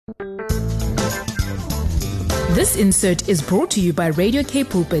This insert is brought to you by Radio K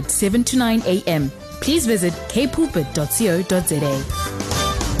Pulpit 7 to 9 a.m. Please visit kpulpit.co.za.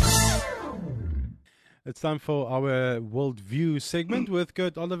 It's time for our Worldview segment with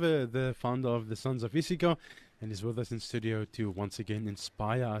Kurt Oliver, the founder of the Sons of Issachar, and he's with us in studio to once again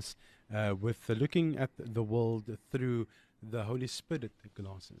inspire us with looking at the world through the Holy Spirit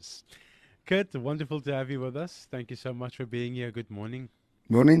glasses. Kurt, wonderful to have you with us. Thank you so much for being here. Good morning.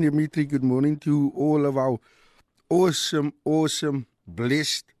 Morning, Dimitri. Good morning to all of our awesome,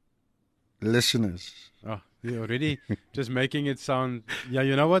 blessed listeners. Oh, you're already just making it sound, yeah,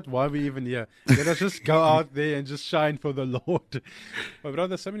 you know what? Why are we even here? Let us just go out there and just shine for the Lord. But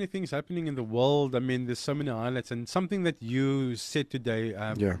brother, so many things happening in the world. I mean, there's so many highlights. And something that you said today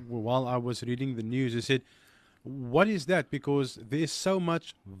while I was reading the news, you said, what is that? Because there's so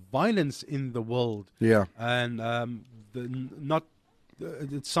much violence in the world. Yeah. And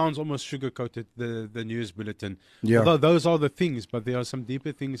it sounds almost sugar-coated, the news bulletin. Yeah. Although those are the things, but there are some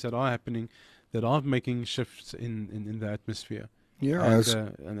deeper things that are happening that are making shifts in the atmosphere. Yeah.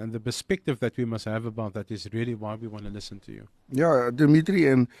 And the perspective that we must have about that is really why we want to listen to you. Yeah, Dimitri,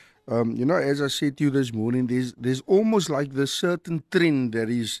 and as I said to you this morning, there's almost like this certain trend that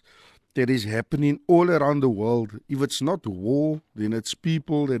is happening all around the world. If it's not war, then it's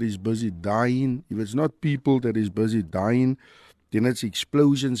people that is busy dying. If it's not people that is busy dying, then it's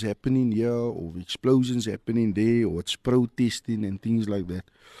explosions happening here or explosions happening there, or it's protesting and things like that.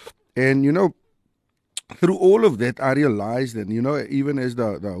 And, through all of that, I realized that, even as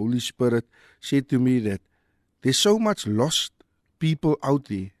the Holy Spirit said to me that there's so much lost people out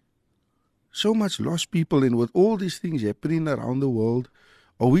there. So much lost people. And with all these things happening around the world,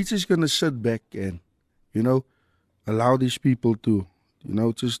 are we just going to sit back and, allow these people to,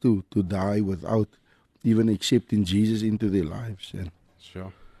 just to die without even accepting Jesus into their lives? And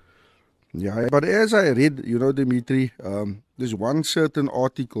sure. Yeah, but as I read, Dimitri, there's one certain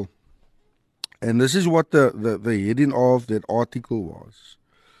article, and this is what the heading of that article was.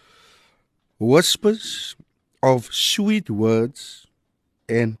 Whispers of sweet words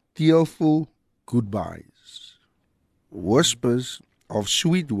and tearful goodbyes. Whispers of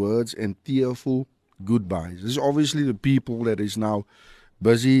sweet words and tearful goodbyes. This is obviously the people that is now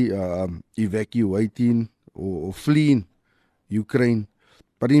busy evacuating or fleeing Ukraine.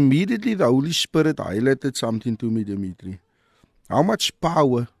 But immediately the Holy Spirit highlighted something to me, Dimitri. How much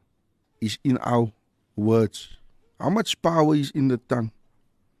power is in our words? How much power is in the tongue?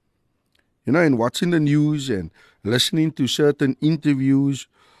 And watching the news and listening to certain interviews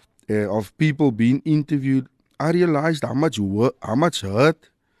of people being interviewed, I realized how much hurt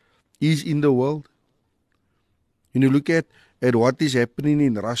is in the world. You look at what is happening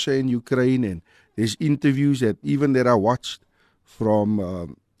in Russia and Ukraine, and there's interviews that I watched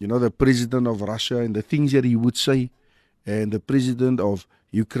from, the president of Russia and the things that he would say, and the president of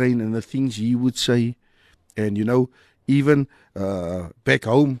Ukraine and the things he would say. And, even back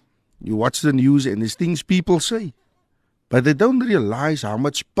home, you watch the news and there's things people say, but they don't realize how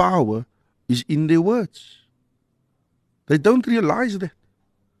much power is in their words. They don't realize that.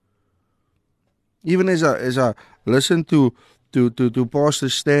 Even as I listen to Pastor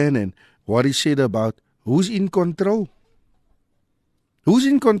Stan and what he said about who's in control. Who's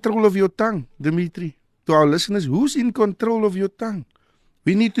in control of your tongue, Dimitri? To our listeners, who's in control of your tongue?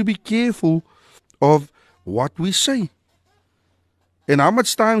 We need to be careful of what we say. And how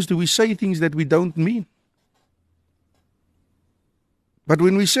much times do we say things that we don't mean? But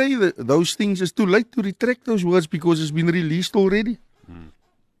when we say those things, it's too late to retract those words because it's been released already.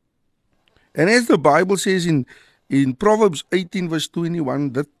 And as the Bible says in Proverbs 18 verse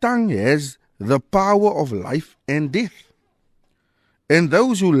 21, the tongue has the power of life and death. And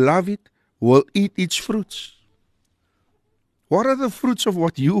those who love it will eat its fruits. What are the fruits of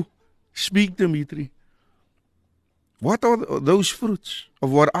what you speak, Dimitri? What are those fruits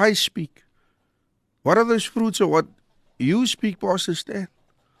of what I speak? What are those fruits of what you speak, Pastor Stan?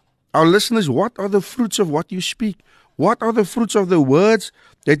 Our listeners, what are the fruits of what you speak? What are the fruits of the words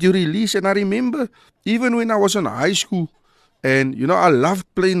that you release? And I remember even when I was in high school and, I loved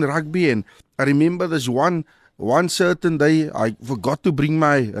playing rugby, and I remember this one certain day I forgot to bring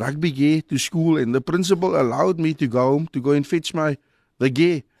my rugby gear to school, and the principal allowed me to go home to go and fetch the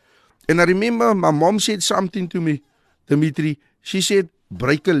gear. And I remember my mom said something to me, Dimitri. She said,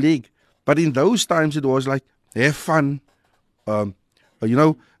 break a leg. But in those times it was like, have fun,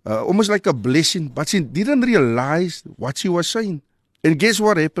 almost like a blessing. But she didn't realize what she was saying. And guess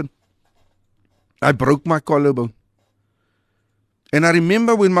what happened? I broke my collarbone. And I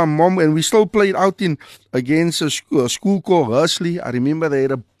remember when my mom, and we still played out against a school called Hursley. I remember they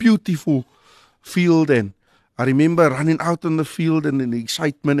had a beautiful field, and I remember running out on the field and the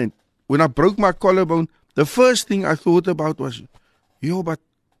excitement. And when I broke my collarbone, the first thing I thought about was, but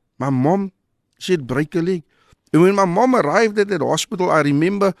my mom said break a leg. And when my mom arrived at that hospital, I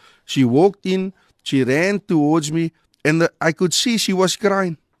remember she walked in, she ran towards me, and I could see she was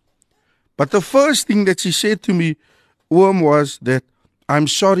crying. But the first thing that she said to me, was that, I'm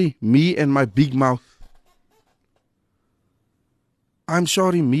sorry, me and my big mouth. I'm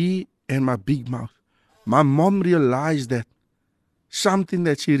sorry, me and my big mouth. My mom realized that something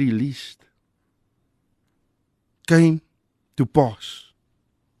that she released came to pass.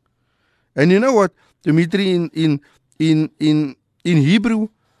 And you know what, Dimitri, in Hebrew,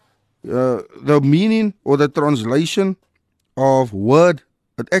 the meaning or the translation of word,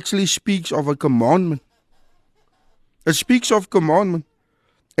 it actually speaks of a commandment. It speaks of commandment.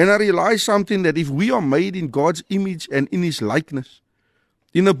 And I realize something, that if we are made in God's image and in His likeness,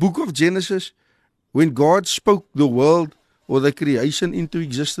 in the book of Genesis, when God spoke the world or the creation into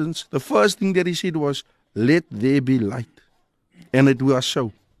existence, the first thing that He said was, let there be light. And it was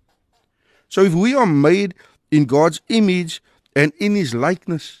so. So if we are made in God's image and in His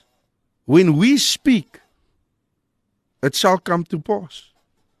likeness, when we speak, it shall come to pass.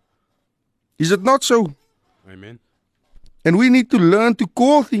 Is it not so? Amen. And we need to learn to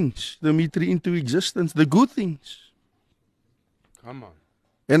call things, Dimitri, into existence, the good things. Come on.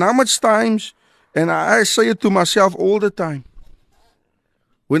 And how much times, and I say it to myself all the time,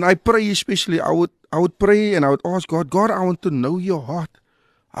 when I pray especially, I would pray and I would ask God, I want to know your heart.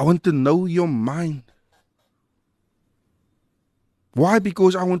 I want to know your mind. Why?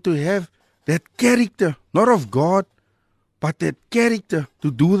 Because I want to have that character, not of God, but that character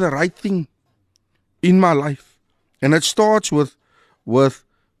to do the right thing in my life. And it starts with what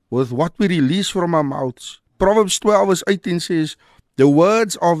we release from our mouths. Proverbs 12:18 says, the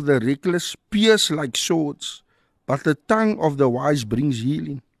words of the reckless pierce like swords, but the tongue of the wise brings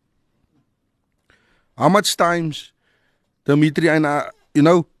healing. How much times, Dimitri and I,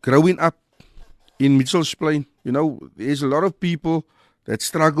 growing up in Mitchell's Plain, there's a lot of people that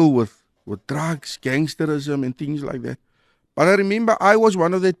struggle with drugs, gangsterism, and things like that. But I remember I was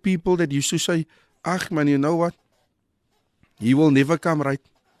one of that people that used to say, man, you know what? He will never come right.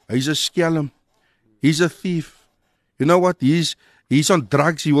 He's a schelm. He's a thief. You know what? He's on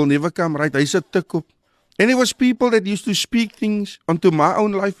drugs. He will never come right. He's a tikkup. And it was people that used to speak things onto my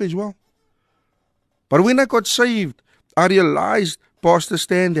own life as well. But when I got saved, I realized, Pastor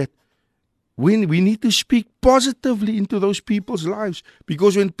Stan, that when we need to speak positively into those people's lives.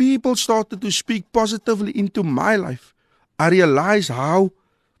 Because when people started to speak positively into my life, I realized how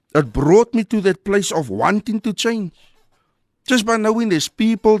it brought me to that place of wanting to change. Just by knowing there's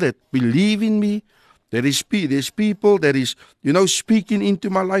people that believe in me, there's people that is, speaking into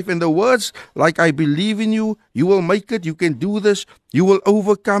my life. And the words like, I believe in you, you will make it, you can do this, you will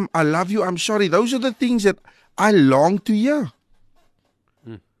overcome, I love you, I'm sorry. Those are the things that I long to hear.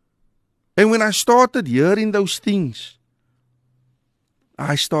 And when I started hearing those things,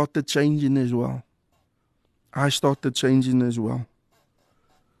 I started changing as well.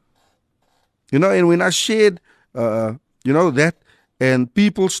 And when I shared, that, and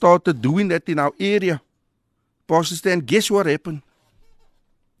people started doing that in our area, Pastor Stan, guess what happened?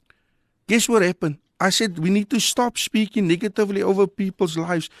 I said, we need to stop speaking negatively over people's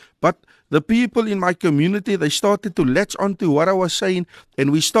lives. But the people in my community, they started to latch onto what I was saying,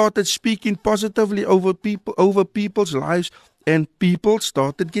 and we started speaking positively over people's lives, and people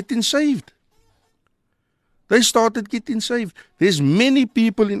started getting saved. They started getting saved. There's many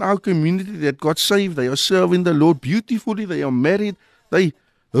people in our community that got saved. They are serving the Lord beautifully. They are married. They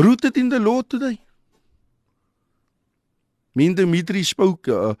rooted in the Lord today. Me and Dimitri spoke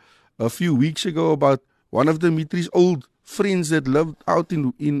a few weeks ago about one of Dimitri's old friends that lived out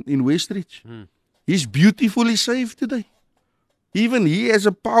in Westridge. He's beautifully saved today. Even he has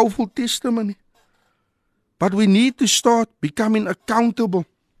a powerful testimony. But we need to start becoming accountable.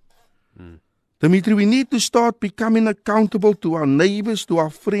 Dimitri, we need to start becoming accountable to our neighbors, to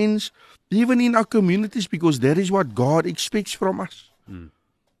our friends, even in our communities, because that is what God expects from us.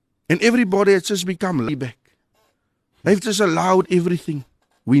 And everybody has just become laid back. They've just allowed everything.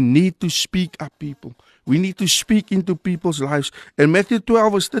 We need to speak up, people. We need to speak into people's lives. And Matthew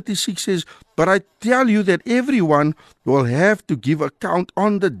 12:36 says, but I tell you that everyone will have to give account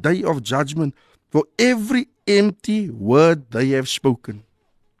on the day of judgment for every empty word they have spoken.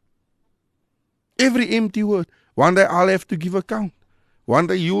 Every empty word. One day I'll have to give account. One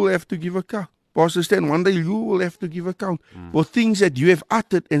day you'll have to give account. Pastor Stan, one day you will have to give account for things that you have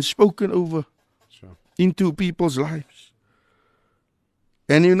uttered and spoken over Sure. into people's lives.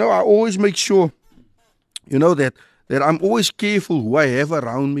 And I always make sure, that I'm always careful who I have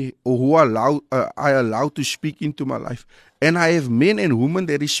around me or who I allow to speak into my life. And I have men and women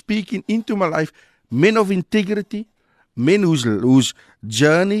that is speaking into my life, men of integrity, men whose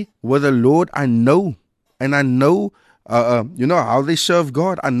journey with the Lord I know. And I know, how they serve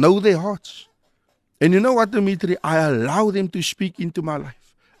God. I know their hearts. And you know what, Dimitri? I allow them to speak into my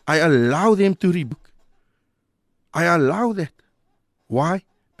life. I allow them to rebuke. I allow that. Why?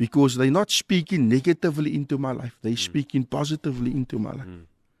 Because they're not speaking negatively into my life. They're speaking positively into my life.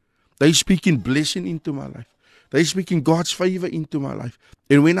 They're speaking blessing into my life. They're speaking God's favor into my life.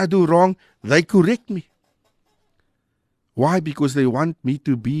 And when I do wrong, they correct me. Why? Because they want me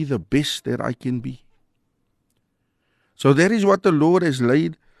to be the best that I can be. So that is what the Lord has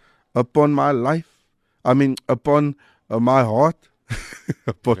laid upon my life. Upon my heart.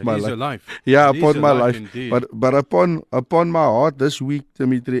 Upon my life. Yeah, upon my life. But upon my heart this week,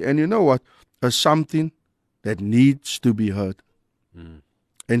 Dimitri. And you know what? Is something that needs to be heard.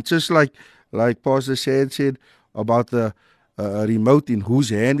 And just like Pastor said about the remote, in whose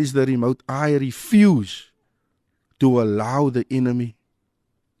hand is the remote, I refuse to allow the enemy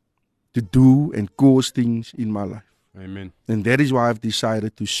to do and cause things in my life. Amen. And that is why I've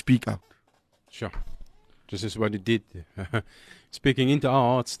decided to speak out. Sure. This is what he did. Speaking into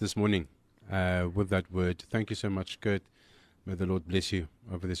our hearts this morning with that word. Thank you so much, Kurt. May the Lord bless you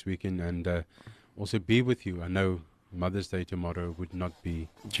over this weekend and also be with you. I know Mother's Day tomorrow would not be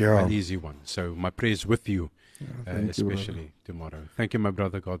an easy one. So my prayers with you, especially tomorrow. Thank you, my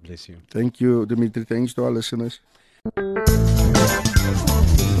brother. God bless you. Thank you, Dimitri. Thanks to our listeners.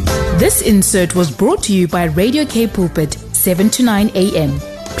 This insert was brought to you by Radio K Pulpit, 7 to 9 a.m.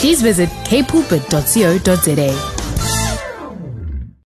 Please visit kpulpit.co.za.